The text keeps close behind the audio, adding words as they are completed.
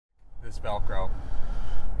this Velcro.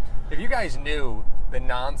 If you guys knew the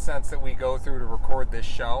nonsense that we go through to record this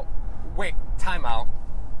show... Wait, time out.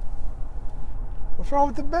 What's wrong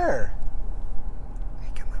with the bear?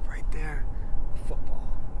 He can live right there. Football.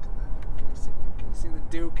 Can you see the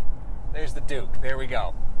Duke? There's the Duke. There we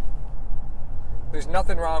go. There's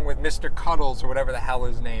nothing wrong with Mr. Cuddles or whatever the hell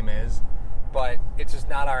his name is, but it's just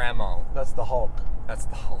not our MO. That's the Hulk. That's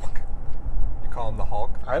the Hulk. You call him the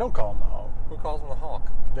Hulk? I don't call him the Hulk. Who calls him the Hulk?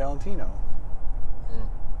 Valentino.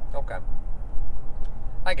 Okay.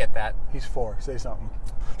 I get that. He's 4. Say something.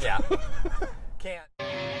 Yeah. Can't.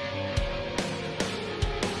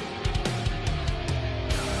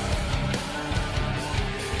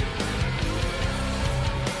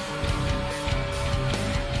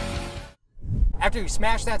 After you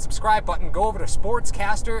smash that subscribe button, go over to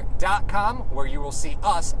sportscaster.com where you will see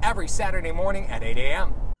us every Saturday morning at 8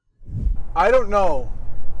 a.m. I don't know.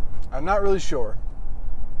 I'm not really sure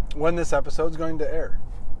when this episode's going to air.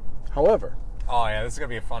 However... Oh, yeah, this is going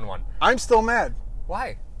to be a fun one. I'm still mad.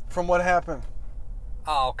 Why? From what happened.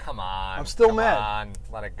 Oh, come on. I'm still mad. Come on.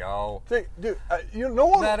 Let it go. Dude, no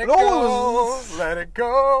one... Let it no go. One... Let it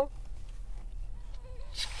go.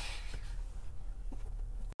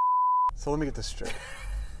 So let me get this straight.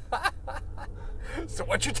 So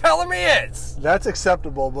what you're telling me is... That's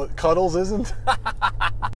acceptable, but Cuddles isn't?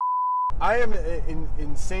 I am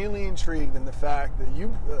insanely intrigued in the fact that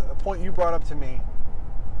a point you brought up to me,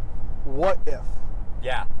 what if?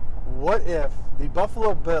 Yeah. What if the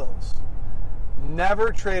Buffalo Bills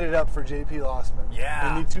never traded up for JP Losman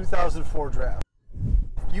in the 2004 draft?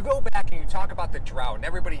 You go back and you talk about the drought, and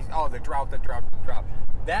everybody's, oh, the drought.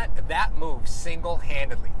 That move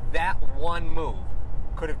single-handedly, that one move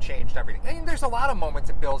could have changed everything. I mean, there's a lot of moments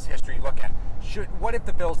in Bills history you look at. What if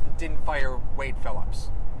the Bills didn't fire Wade Phillips,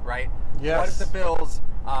 right? Yes. What if the Bills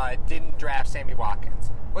didn't draft Sammy Watkins?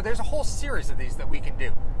 Well, there's a whole series of these that we can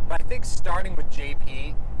do. But I think starting with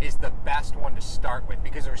JP is the best one to start with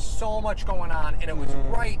because there's so much going on, and it was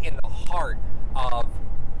right in the heart of,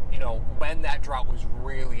 when that drought was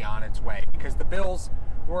really on its way. Because the Bills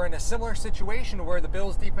were in a similar situation to where the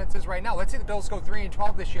Bills' defense is right now. Let's say the Bills go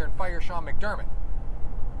 3-12 this year and fire Sean McDermott.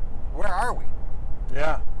 Where are we?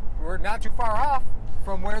 Yeah. We're not too far off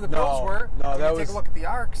from where the Bills were. No, that take a look at the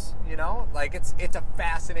arcs, it's a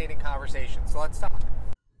fascinating conversation. So let's talk.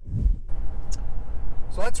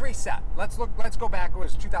 So let's reset. Let's go back. It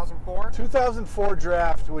was 2004? 2004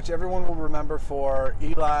 draft, which everyone will remember for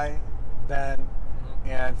Eli, Ben,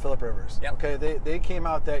 and Phillip Rivers. Yep. Okay, they came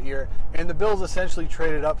out that year, and the Bills essentially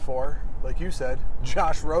traded up for, like you said,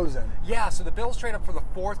 Josh Rosen. Yeah, so the Bills trade up for the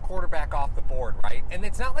 4th quarterback off the board, right? And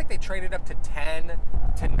it's not like they traded up to 10,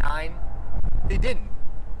 to 9. They didn't.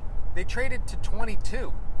 They traded to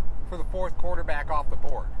 22 for the 4th quarterback off the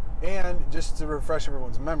board. And just to refresh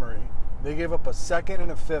everyone's memory, they gave up a 2nd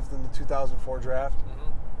and a 5th in the 2004 draft,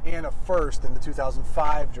 and a 1st in the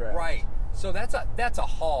 2005 draft. Right. So that's a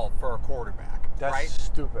haul for a quarterback. That's right?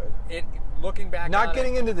 stupid. Looking back, not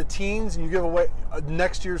getting into the teens, and you give away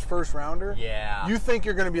next year's first rounder. Yeah. You think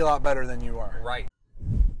you're going to be a lot better than you are. Right.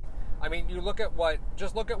 I mean, look at what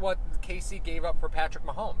KC gave up for Patrick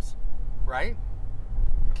Mahomes, right?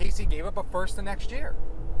 KC gave up a 1st the next year.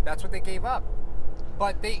 That's what they gave up.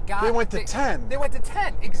 But they went to 10. They went to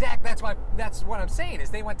 10. Exactly. That's what I'm saying is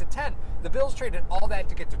they went to 10. The Bills traded all that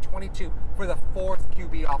to get to 22 for the 4th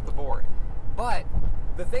QB off the board. But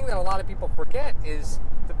the thing that a lot of people forget is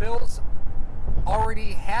the Bills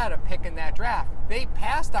already had a pick in that draft. They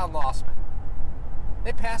passed on Losman.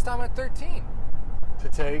 They passed on him at 13. To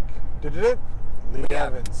take Lee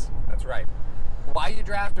Evans. That's right. Why you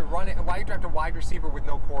draft a wide receiver with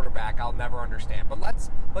no quarterback, I'll never understand. But let's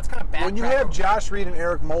kind of backtrack. When you have Josh Reed and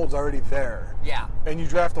Eric Moulds already there, and you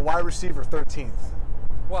draft a wide receiver 13th.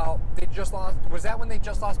 Well, they just lost. Was that when they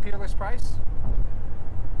just lost Peerless Price?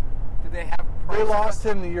 Did they have? They lost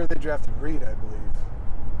him the year they drafted Reed, I believe.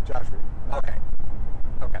 Josh Reed. No.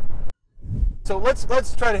 Okay. So let's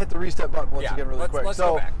try to hit the reset button once again really quick. Let's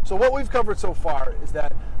go back. So what we've covered so far is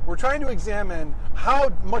that we're trying to examine how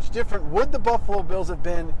much different would the Buffalo Bills have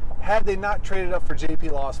been had they not traded up for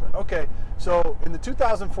JP Losman. Okay, so in the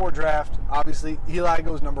 2004 draft, obviously Eli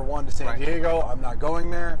goes number 1 to San Diego. I'm not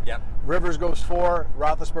going there. Yep. Rivers goes 4.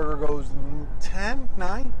 Roethlisberger goes 10,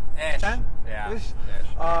 9, Ish. 10. Yeah. Ish.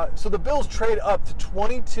 So the Bills trade up to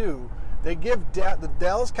 22. They give the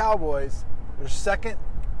Dallas Cowboys their 2nd,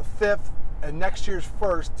 5th, and next year's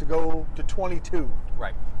 1st to go to 22.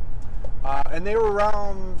 Right. And they were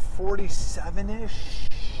around 47-ish,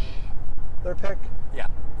 their pick. Yeah.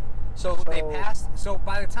 So they passed. So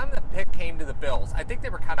by the time the pick came to the Bills, I think they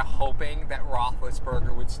were kind of hoping that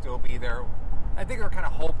Roethlisberger would still be their I think they were kind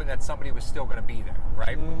of hoping that somebody was still going to be there,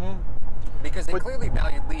 right? Mm-hmm. Because they clearly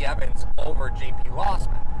valued Lee Evans over JP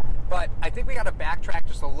Losman. But I think we got to backtrack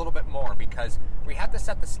just a little bit more because we have to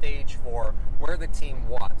set the stage for where the team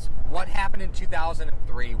was. What happened in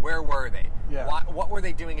 2003? Where were they? Yeah. What were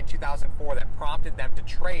they doing in 2004 that prompted them to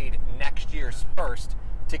trade next year's first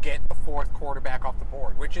to get the fourth quarterback off the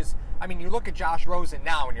board? Which is, I mean, you look at Josh Rosen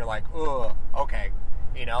now and you're like, ugh, okay.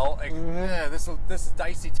 You know, like, this is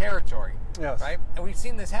dicey territory. Yes. Right? And we've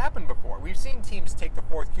seen this happen before. We've seen teams take the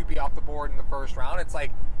fourth QB off the board in the first round. It's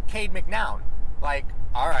like Cade McNown. Like,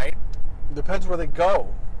 all right. Depends where they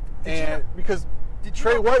go. Because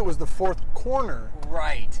Trey White was the fourth corner.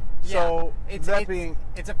 Right. So it's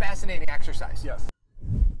a fascinating exercise. Yes.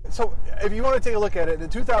 So if you want to take a look at it, in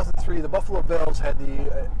 2003, the Buffalo Bills had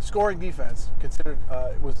the scoring defense considered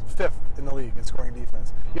was fifth in the league in scoring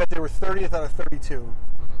defense. Yet they were 30th out of 32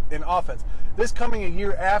 in offense. This coming a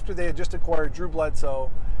year after they had just acquired Drew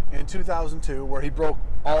Bledsoe in 2002, where he broke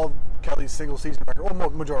all of Kelly's single season record, or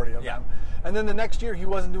majority of them. And then the next year, he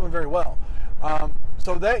wasn't doing very well.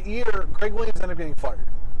 So that year, Greg Williams ended up getting fired.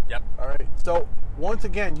 Yep. All right. So once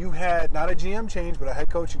again, you had not a GM change, but a head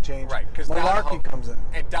coaching change. Right. Because Malarkey comes in.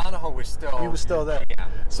 And Donahoe was still. He was still there. Yeah.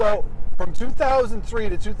 So from 2003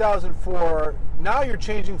 to 2004, now you're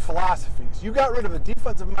changing philosophies. You got rid of a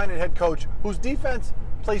defensive-minded head coach whose defense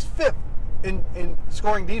plays fifth in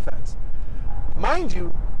scoring defense. Mind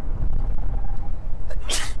you.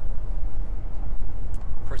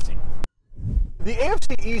 Proceed. The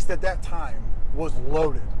AFC East at that time was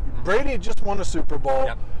loaded. Brady had just won a Super Bowl.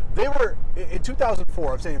 Yep. They were, in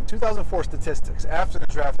 2004, I'm saying in 2004 statistics, after the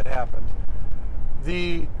draft had happened,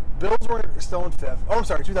 the Bills were still in fifth. Oh, I'm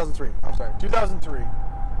sorry, 2003. 2003.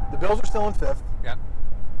 The Bills were still in fifth. Yep.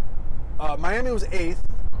 Miami was eighth.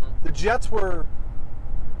 The Jets were,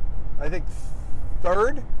 I think,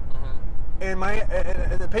 third. And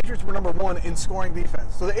the Patriots were number one in scoring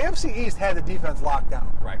defense. So the AFC East had the defense locked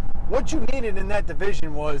down. Right. What you needed in that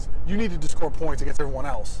division was you needed to score points against everyone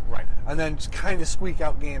else. Right. And then just kind of squeak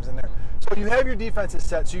out games in there. So you have your defenses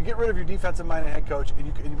set. So you get rid of your defensive-minded head coach, and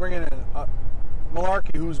you bring in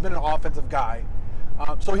Malarkey, who's been an offensive guy.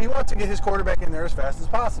 So he wants to get his quarterback in there as fast as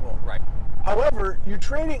possible. Right. However, you're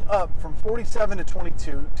trading up from 47 to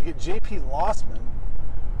 22 to get JP Losman,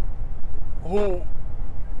 who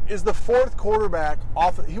is the fourth quarterback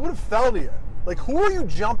off. He would have fell to you. Like, who are you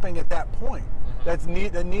jumping at that point that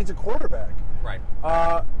needs a quarterback? Right.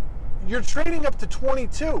 You're trading up to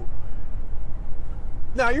 22.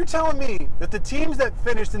 Now, you're telling me that the teams that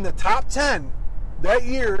finished in the top 10 that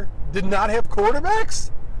year did not have quarterbacks?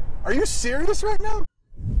 Are you serious right now?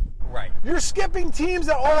 Right. You're skipping teams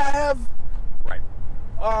that all have. Right.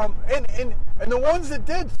 And the ones that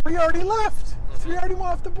did, 3 already left. 3 already went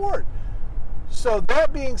off the board. So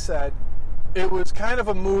that being said, it was kind of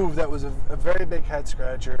a move that was a very big head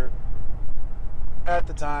scratcher at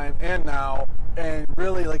the time and now, and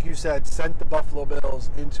really, like you said, sent the Buffalo Bills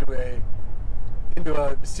into a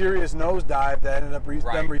serious nosedive that ended up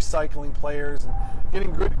them recycling players and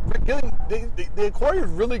getting good. They acquired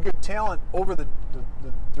really good talent over the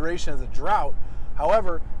duration of the drought.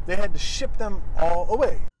 However, they had to ship them all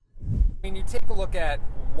away. I mean, you take a look at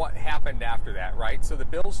what happened after that, right? So the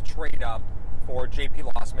Bills trade up for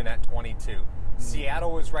JP Losman at 22.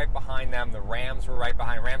 Seattle was right behind them. The Rams were right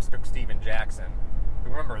behind. Rams took Steven Jackson.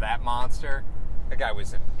 Remember that monster? That guy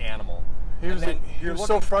was an animal. He was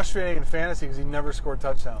so frustrating in fantasy because he never scored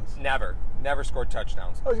touchdowns. Never scored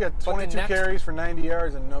touchdowns. Oh, he's got 22 carries for 90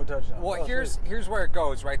 yards and no touchdowns. Well, here's where it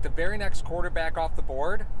goes, right? The very next quarterback off the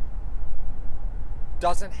board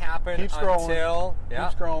doesn't happen until... Keep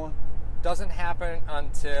scrolling. Doesn't happen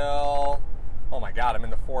until... Oh, my God, I'm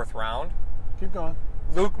in the fourth round. Keep going.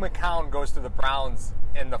 Luke McCown goes to the Browns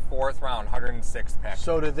in the fourth round, 106th pick.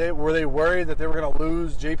 So were they worried that they were going to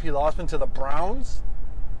lose JP Losman to the Browns?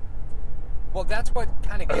 Well, that's what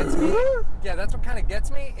kind of gets me. Yeah, that's what kind of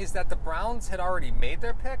gets me is that the Browns had already made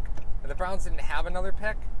their pick, and the Browns didn't have another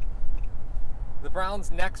pick. The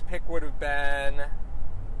Browns' next pick would have been...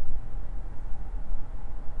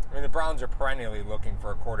 I mean, the Browns are perennially looking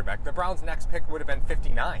for a quarterback. The Browns' next pick would have been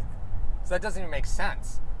 59th. So that doesn't even make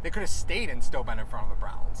sense. They could have stayed and still been in front of the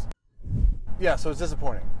Browns. Yeah, so it's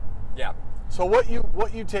disappointing. Yeah. So what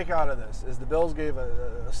you take out of this is the Bills gave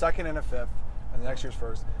a second and a fifth, and the next year's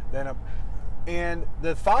first. And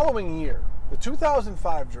the following year, the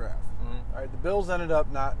 2005 draft, all right, the Bills ended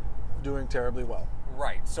up not doing terribly well.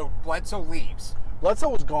 Right. So Bledsoe leaves. Bledsoe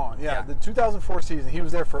was gone. Yeah. The 2004 season, he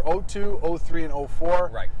was there for 02, 03, and 04.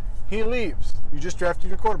 Right. He leaves. You just drafted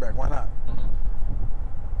your quarterback. Why not?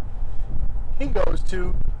 He goes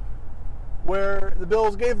to where the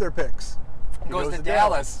Bills gave their picks. He goes to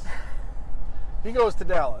Dallas. He goes to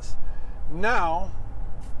Dallas. Now,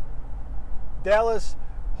 Dallas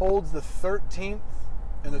holds the 13th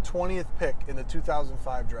and the 20th pick in the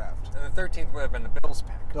 2005 draft. And the 13th would have been the Bills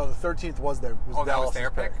pick. No, the 13th was Dallas' that was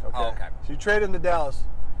their pick? Okay. Oh, okay. So you trade into Dallas,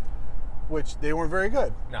 which they weren't very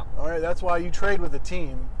good. No. All right, that's why you trade with a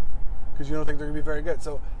team, because you don't think they're going to be very good.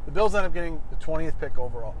 So the Bills end up getting the 20th pick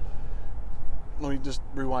overall. Let me just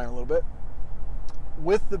rewind a little bit.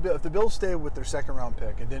 If the Bills stayed with their second round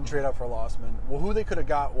pick and didn't trade up for Losman, well, who they could have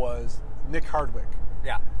got was Nick Hardwick.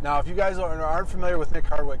 Yeah. Now, if you guys aren't familiar with Nick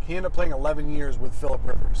Hardwick, he ended up playing 11 years with Phillip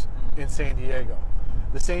Rivers in San Diego.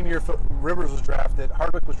 The same year Rivers was drafted,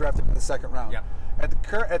 Hardwick was drafted in the second round. Yeah. At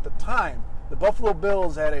the time, the Buffalo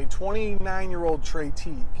Bills had a 29-year-old Trey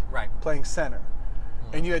Teague playing center.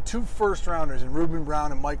 And you had 2 first-rounders in Reuben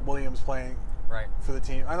Brown and Mike Williams playing for the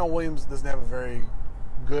team. I know Williams doesn't have a very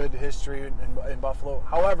good history in Buffalo.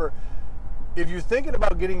 However, if you're thinking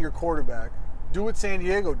about getting your quarterback, do what San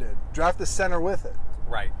Diego did. Draft the center with it.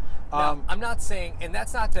 Right. Now, I'm not saying, and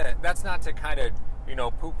that's not to kind of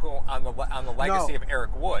poo-poo on the legacy of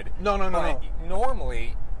Eric Wood. No.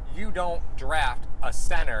 Normally, you don't draft a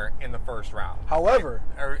center in the first round. However,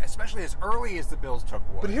 or especially as early as the Bills took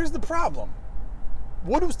Wood. But here's the problem: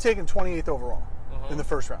 Wood was taken 28th overall in the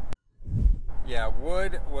first round. Yeah,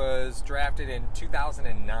 Wood was drafted in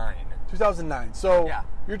 2009. 2009. So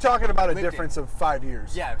you're talking about a difference of 5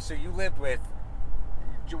 years. Yeah. So you lived with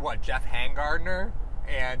Jeff Hangardner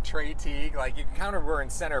and Trey Teague. Like, you kind of were in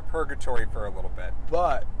center purgatory for a little bit.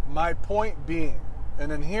 But my point being,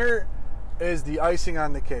 and then here is the icing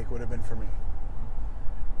on the cake would have been for me.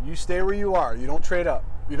 You stay where you are. You don't trade up.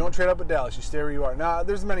 You don't trade up at Dallas. You stay where you are. Now,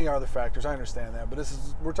 there's many other factors. I understand that. But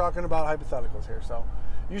we're talking about hypotheticals here. So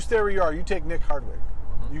you stay where you are. You take Nick Hardwick.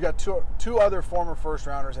 You got two other former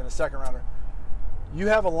first-rounders and a second-rounder. You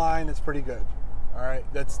have a line that's pretty good. All right,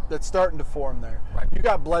 that's starting to form there. Right. You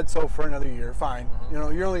got Bledsoe for another year, fine. You're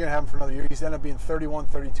only going to have him for another year. He's ended up being 31,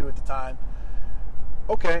 32 at the time.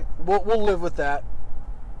 Okay, we'll live with that.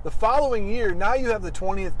 The following year, now you have the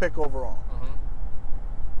 20th pick overall.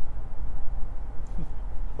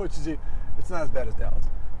 Which is, it's not as bad as Dallas.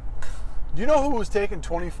 Do you know who was taken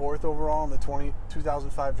 24th overall in the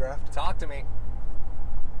 2005 draft? Talk to me.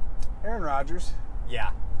 Aaron Rodgers.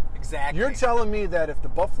 Yeah. Exactly. You're telling me that if the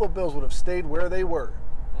Buffalo Bills would have stayed where they were,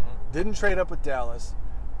 didn't trade up with Dallas,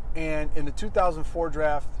 and in the 2004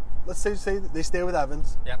 draft, let's say they stay with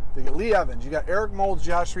Evans. Yep. They get Lee Evans. You got Eric Moulds,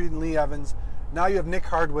 Josh Reed, and Lee Evans. Now you have Nick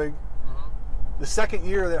Hardwick. The second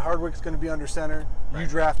year that Hardwick's going to be under center, you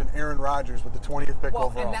draft an Aaron Rodgers with the 20th pick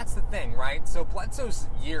overall. Well, and that's the thing, right? So Bledsoe's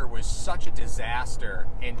year was such a disaster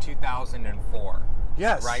in 2004.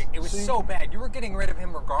 Yes. Right? It was so bad. You were getting rid of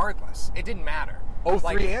him regardless. It didn't matter.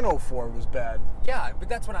 03 and 04 was bad. Yeah, but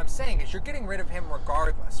that's what I'm saying is you're getting rid of him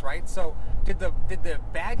regardless, right? So did the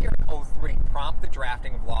bad year in 03 prompt the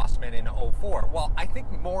drafting of Losman in 04? Well, I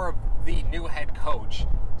think more of the new head coach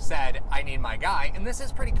said, I need my guy, and this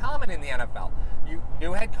is pretty common in the NFL.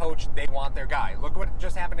 New head coach, they want their guy. Look what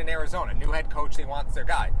just happened in Arizona. New head coach, they want their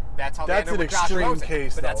guy. That's how they ended up with Josh Rosen.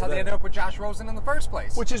 Case, but that's how they ended up with Josh Rosen in the first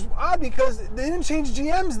place. Which is odd because they didn't change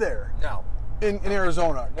GMs there. No. In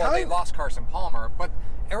Arizona. Well, they lost Carson Palmer, but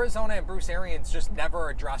Arizona and Bruce Arians just never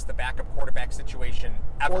addressed the backup quarterback situation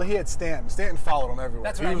ever. Well, he had Stanton. Stanton followed him everywhere.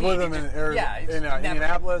 That's what he was with him in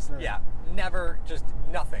Indianapolis. Never, just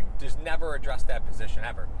nothing. Just never addressed that position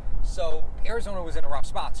ever. So Arizona was in a rough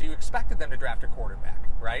spot, so you expected them to draft a quarterback,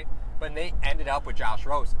 right? But they ended up with Josh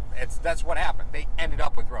Rosen. That's what happened. They ended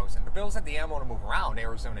up with Rosen. The Bills had the ammo to move around.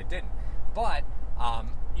 Arizona didn't. But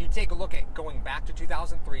you take a look at going back to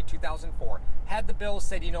 2003, 2004. Had the Bills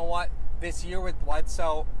said, you know what, this year with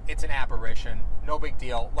Bledsoe, it's an aberration. No big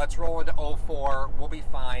deal. Let's roll into 04. We'll be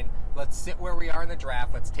fine. Let's sit where we are in the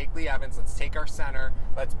draft. Let's take Lee Evans. Let's take our center.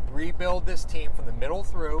 Let's rebuild this team from the middle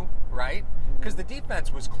through, right? Because the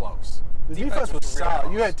defense was close. The defense was solid.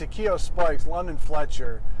 Close. You had Takeo Spikes, London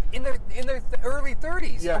Fletcher. In their early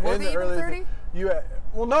 30s. Yeah, were they even 30?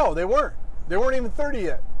 Well, no, they weren't. They weren't even 30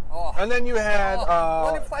 yet. Oh. And then you had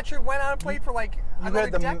London Fletcher went on and played for like another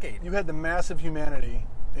decade. You had the massive humanity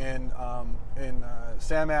in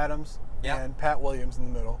Sam Adams and Pat Williams in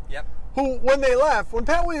the middle. Yep. Who, when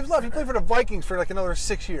Pat Williams left, he played for the Vikings for like another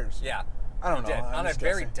 6 years. Yeah. I don't know. On a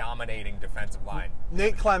very dominating defensive line.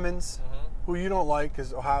 Nate Clemens, who you don't like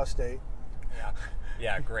because Ohio State. Yeah.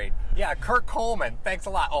 Yeah, great. Yeah, Kirk Coleman. Thanks a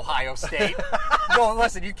lot, Ohio State. No,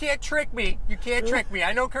 listen, you can't trick me. You can't trick me.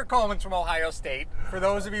 I know Kirk Coleman's from Ohio State. For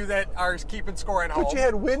those of you that are keeping score at home. But you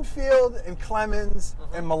had Winfield and Clemens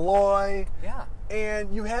and Malloy. Yeah.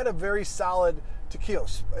 And you had a very solid Takeo.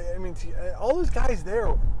 I mean, all those guys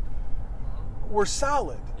there. were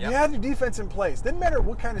solid. Yep. You had your defense in place. Didn't matter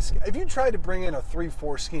what kind of scheme. If you tried to bring in a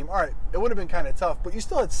 3-4 scheme, all right, it would have been kind of tough, but you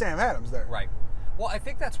still had Sam Adams there. Right. Well, I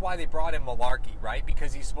think that's why they brought in Malarkey, right?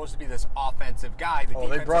 Because he's supposed to be this offensive guy. The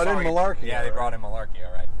they brought in Malarkey. Yeah, they brought in Malarkey,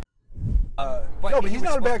 all right. But he's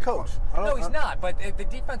not a bad coach. No, he's not. But the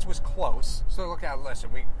defense was close. So look at, listen,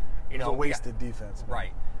 it was a wasted defense. Man.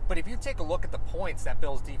 Right. But if you take a look at the points that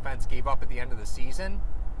Bills defense gave up at the end of the season,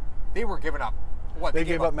 they were giving up what? They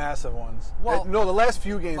gave up massive ones. Well, no, the last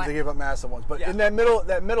few games they gave up massive ones. But in that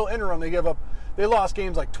middle interim, they lost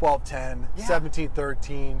games like 12-10,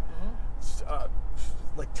 17-13,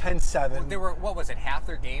 like 10-7. They were, what was it? Half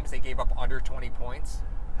their games they gave up under 20 points.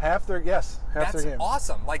 Half their games. That's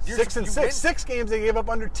awesome. Like 6-6. 6 games they gave up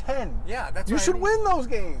under 10. Yeah, that's. You should win those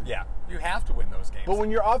games. Yeah, you have to win those games. But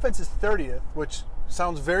when your offense is 30th, which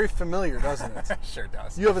sounds very familiar, doesn't it? Sure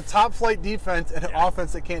does. You have a top flight defense and an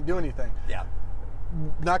offense that can't do anything. Yeah.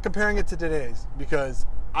 Not comparing it to today's, because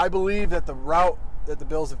I believe that the route that the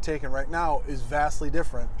Bills have taken right now is vastly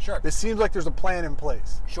different. Sure. It seems like there's a plan in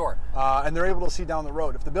place. Sure. And they're able to see down the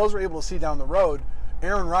road. If the Bills are able to see down the road,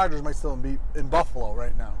 Aaron Rodgers might still be in Buffalo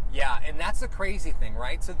right now. Yeah, and that's the crazy thing,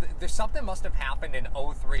 right? So there's something must have happened in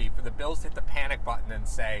 2003 for the Bills to hit the panic button and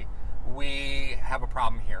say, we have a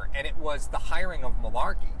problem here. And it was the hiring of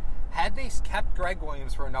Malarkey. Had they kept Greg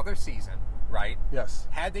Williams for another season, right? Yes.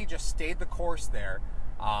 Had they just stayed the course there,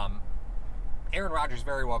 Aaron Rodgers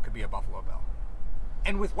very well could be a Buffalo Bill.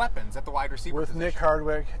 And with weapons at the wide receiver with position. Nick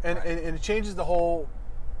Hardwick. And it changes the whole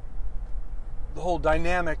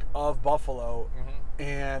dynamic of Buffalo. Mm-hmm.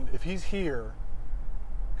 And if he's here,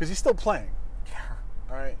 because he's still playing. Yeah.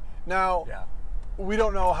 All right. Now, we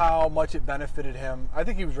don't know how much it benefited him. I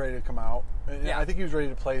think he was ready to come out. Yeah. I think he was ready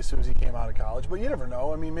to play as soon as he came out of college. But you never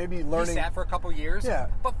know. I mean, maybe learning. He sat for a couple years. Yeah.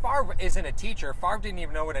 But Favre isn't a teacher. Favre didn't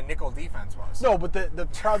even know what a nickel defense was. No, but the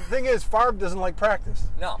thing is, Favre doesn't like practice.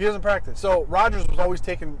 No. He doesn't practice. So Rodgers was always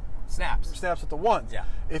taking snaps with the ones. Yeah.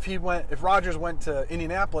 If Rodgers went to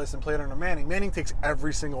Indianapolis and played under Manning takes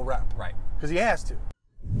every single rep. Right. Because he has to.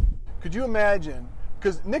 Could you imagine?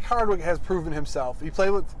 Because Nick Hardwick has proven himself. He played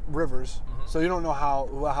with Rivers, so you don't know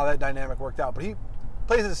how that dynamic worked out. But he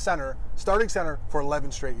plays as center, starting center for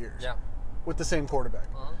 11 straight years. Yeah. With the same quarterback.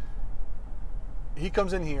 He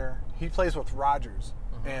comes in here. He plays with Rodgers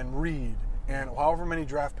and Reed and however many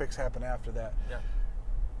draft picks happen after that.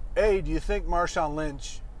 Yeah. Do you think Marshawn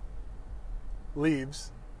Lynch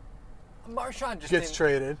leaves? Marshawn just gets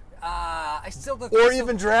traded. I still don't. Or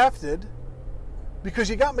even drafted, because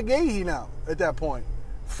you got McGahee now at that point.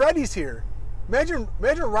 Freddie's here. Imagine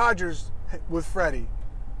Rodgers with Freddie,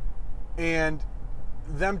 and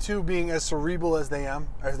them two being as cerebral as they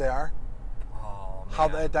are. Oh, man. How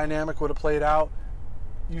that dynamic would have played out.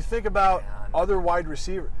 You think about other wide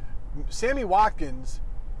receivers. Sammy Watkins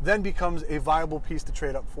then becomes a viable piece to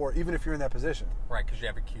trade up for, even if you're in that position. Right, because you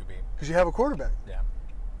have a QB. Because you have a quarterback. Yeah.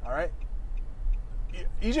 All right.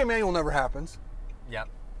 EJ Manuel never happens. Yep.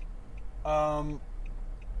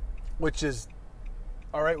 Which is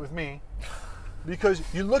all right with me, because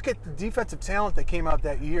you look at the defensive talent that came out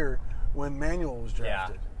that year when Manuel was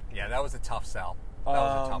drafted. Yeah, that was a tough sell. That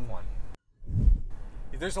was a tough one.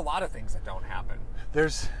 There's a lot of things that don't happen.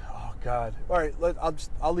 Oh God. All right,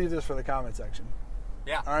 I'll leave this for the comment section.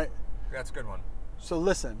 Yeah. All right. That's a good one. So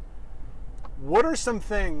listen, what are some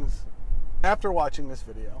things, after watching this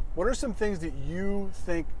video, what are some things that you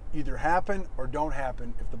think either happen or don't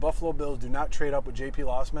happen if the Buffalo Bills do not trade up with JP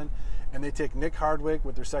Losman and they take Nick Hardwick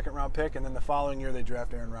with their second-round pick, and then the following year they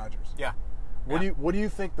draft Aaron Rodgers? Yeah. What do you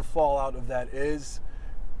think the fallout of that is?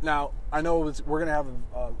 Now, I know we're going to have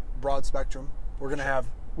a broad spectrum.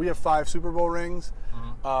 We have 5 Super Bowl rings.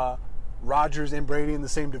 Rodgers and Brady in the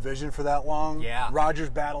same division for that long. Yeah. Rodgers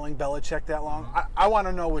battling Belichick that long. I want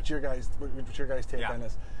to know what your guys take on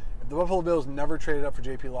this. If the Buffalo Bills never traded up for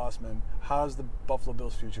JP Losman, how's the Buffalo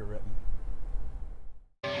Bills' future written?